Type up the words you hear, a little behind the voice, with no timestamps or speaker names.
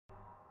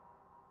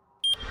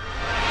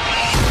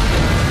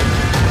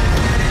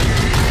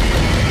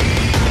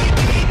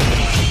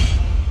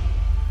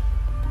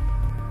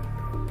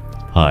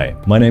Hi,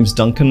 my name's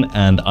Duncan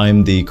and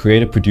I'm the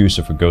creative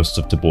producer for Ghosts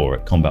of Tabor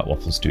at Combat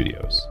Waffle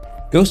Studios.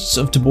 Ghosts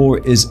of Tabor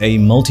is a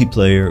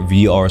multiplayer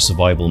VR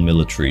survival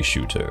military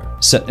shooter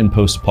set in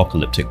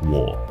post-apocalyptic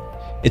war.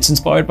 It's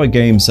inspired by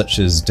games such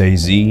as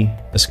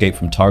DayZ, Escape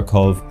from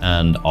Tarkov,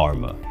 and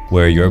Arma,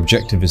 where your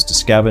objective is to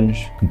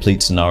scavenge,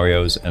 complete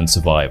scenarios, and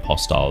survive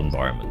hostile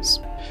environments.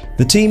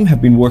 The team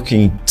have been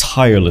working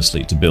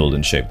tirelessly to build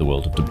and shape the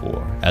world of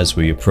Tabor as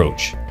we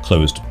approach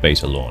closed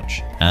beta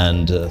launch,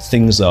 and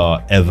things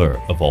are ever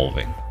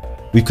evolving.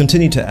 We've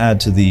continued to add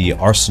to the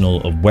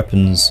arsenal of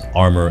weapons,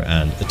 armor,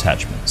 and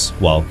attachments,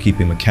 while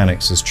keeping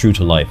mechanics as true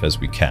to life as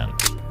we can.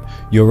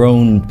 Your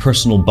own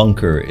personal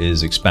bunker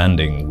is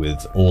expanding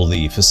with all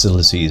the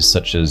facilities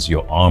such as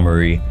your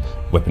armory,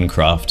 weapon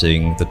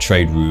crafting, the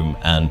trade room,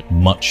 and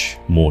much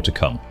more to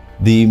come.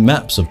 The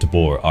maps of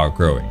Tabor are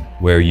growing,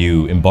 where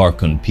you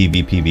embark on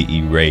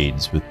PvPvE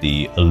raids with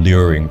the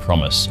alluring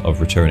promise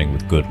of returning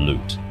with good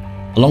loot.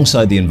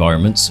 Alongside the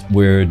environments,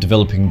 we're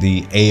developing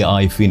the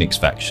AI Phoenix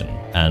faction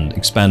and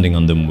expanding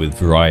on them with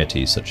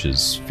varieties such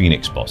as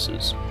Phoenix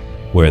bosses,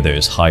 where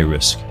there's high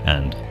risk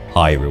and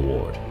high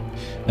reward.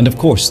 And of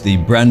course, the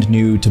brand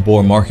new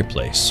Tabor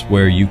Marketplace,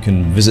 where you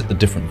can visit the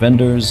different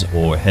vendors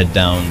or head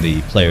down the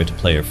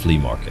player-to-player flea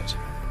market.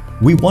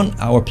 We want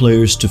our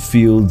players to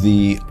feel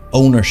the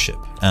ownership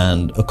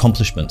and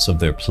accomplishments of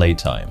their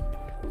playtime.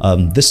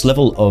 This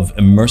level of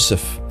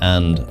immersive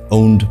and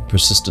owned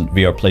persistent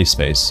VR play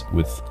space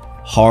with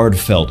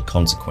hard-felt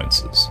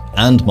consequences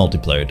and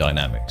multiplayer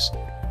dynamics,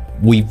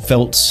 we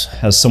felt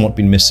has somewhat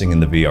been missing in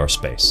the VR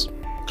space.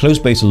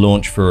 Closed beta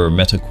launch for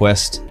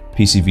MetaQuest,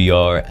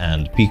 PCVR,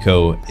 and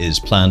Pico is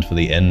planned for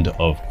the end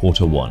of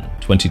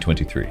Q1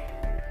 2023.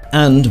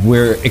 And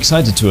we're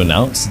excited to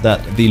announce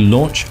that the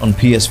launch on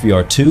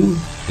PSVR 2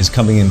 is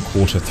coming in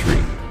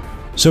Q3.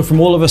 So from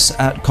all of us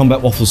at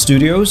Combat Waffle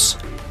Studios,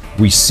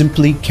 we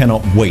simply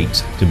cannot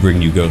wait to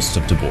bring you Ghosts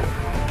of Tabor.